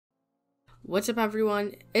What's up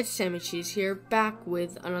everyone, it's SammyCheez here, back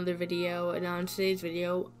with another video, and on today's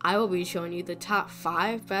video, I will be showing you the top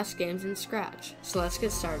 5 best games in Scratch. So let's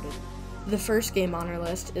get started. The first game on our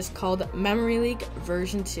list is called Memory Leak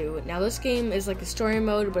version 2. Now this game is like a story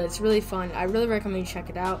mode, but it's really fun. I really recommend you check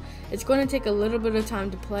it out. It's going to take a little bit of time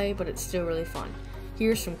to play, but it's still really fun.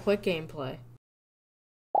 Here's some quick gameplay.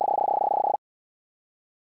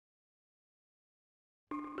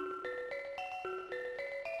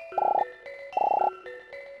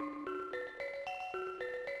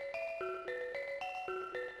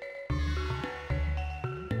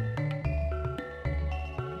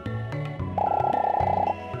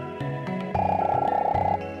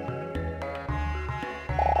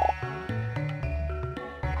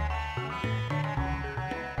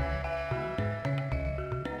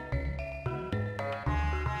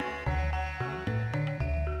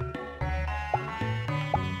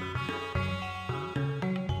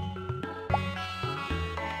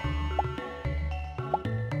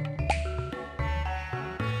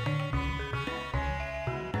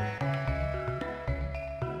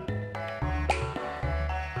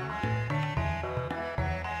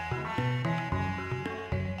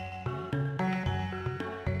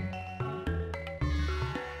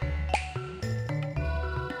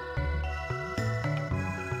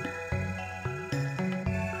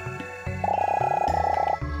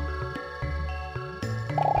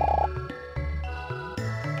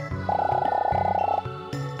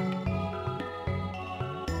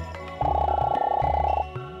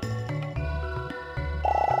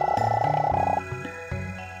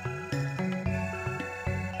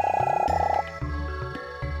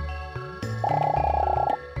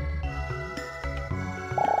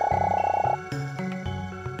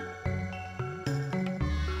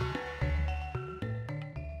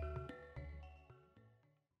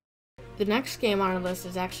 The next game on our list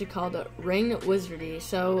is actually called Wizardy.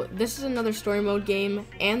 So this is another story mode game,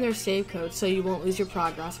 and there's save codes so you won't lose your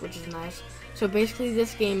progress, which is nice. So basically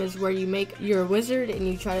this game is where you make your wizard and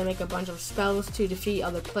you try to make a bunch of spells to defeat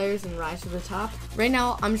other players and rise to the top. Right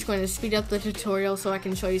now I'm just going to speed up the tutorial so I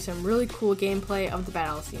can show you some really cool gameplay of the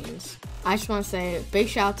battle scenes. I just want to say a big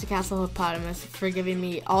shout out to Castle Hippopotamus for giving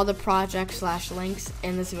me all the projects/links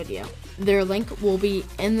in this video. Their link will be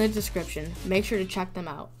in the description. Make sure to check them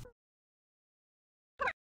out.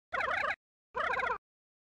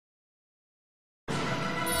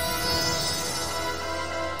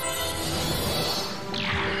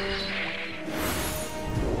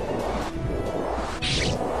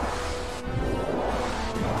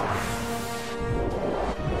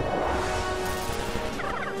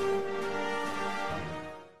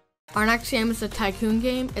 Our next game is a tycoon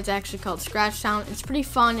game. It's actually called Scratch Town. It's pretty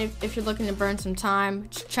fun if you're looking to burn some time.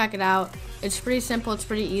 Just check it out. It's pretty simple, it's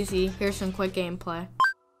pretty easy. Here's some quick gameplay.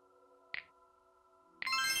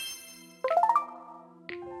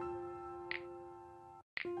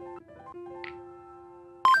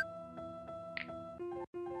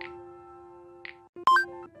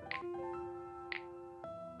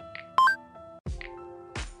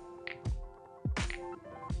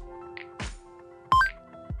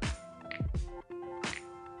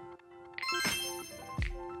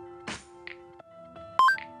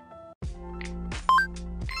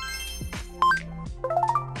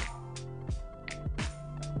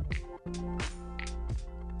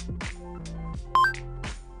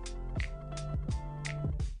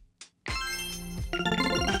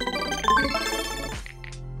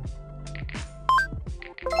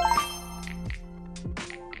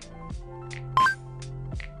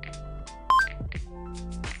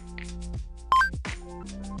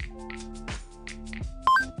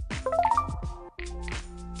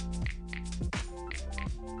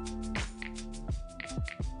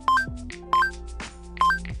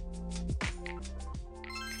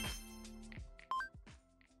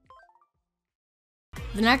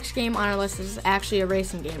 The next game on our list is actually a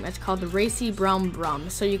racing game. It's called the Racy Brum Brum.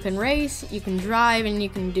 So you can race, you can drive, and you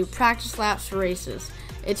can do practice laps for races.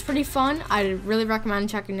 It's pretty fun. I really recommend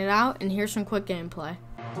checking it out, and here's some quick gameplay.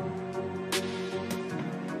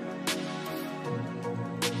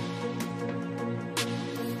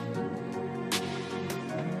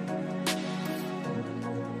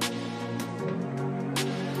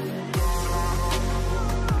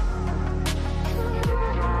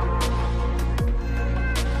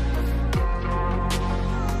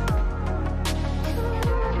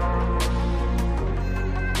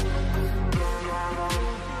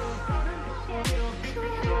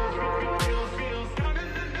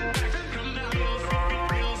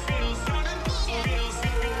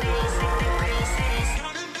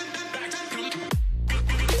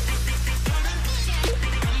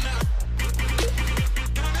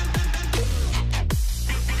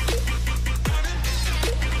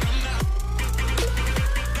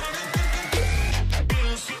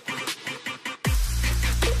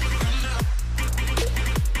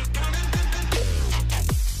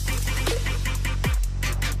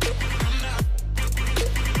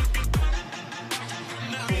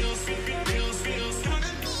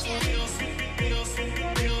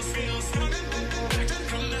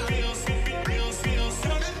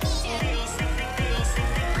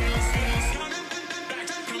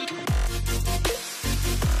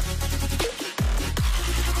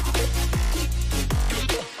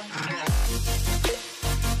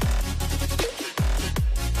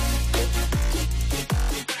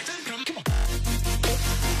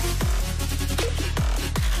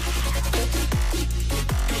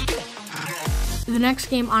 next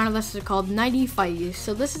game on our list is called Nighty Fight.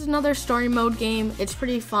 So this is another story mode game. It's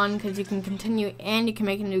pretty fun because you can continue and you can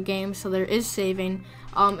make a new game, so there is saving.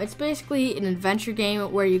 It's basically an adventure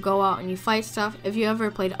game where you go out and you fight stuff. If you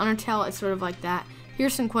ever played Undertale, it's sort of like that.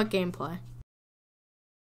 Here's some quick gameplay.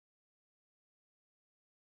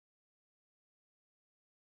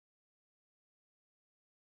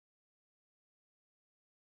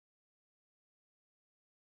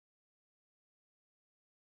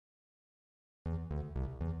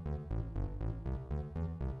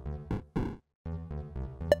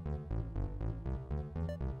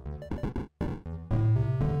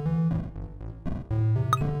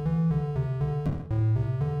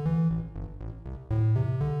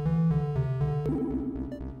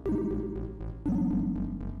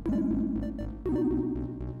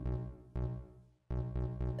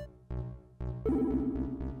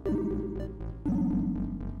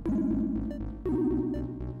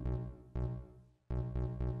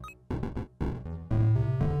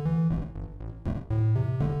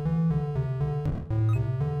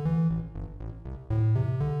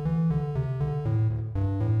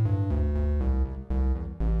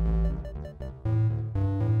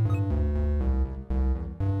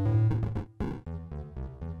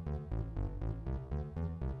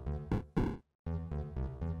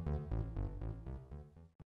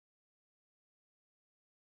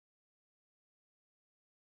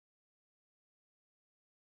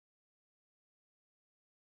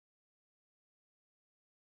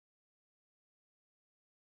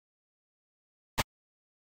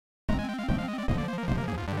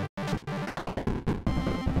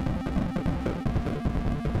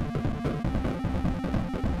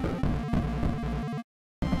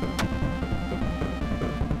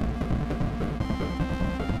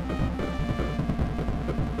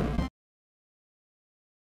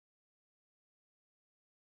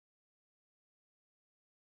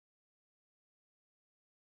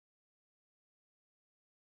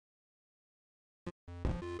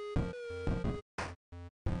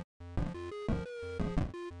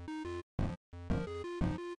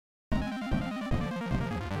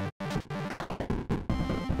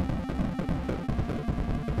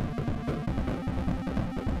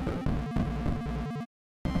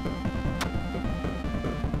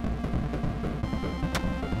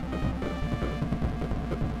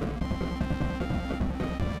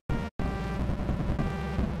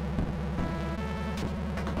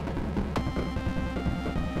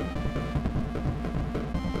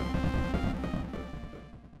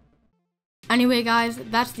 Anyway guys,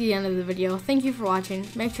 that's the end of the video. Thank you for watching.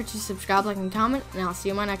 Make sure to subscribe, like, and comment, and I'll see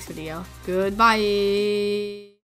you in my next video. Goodbye!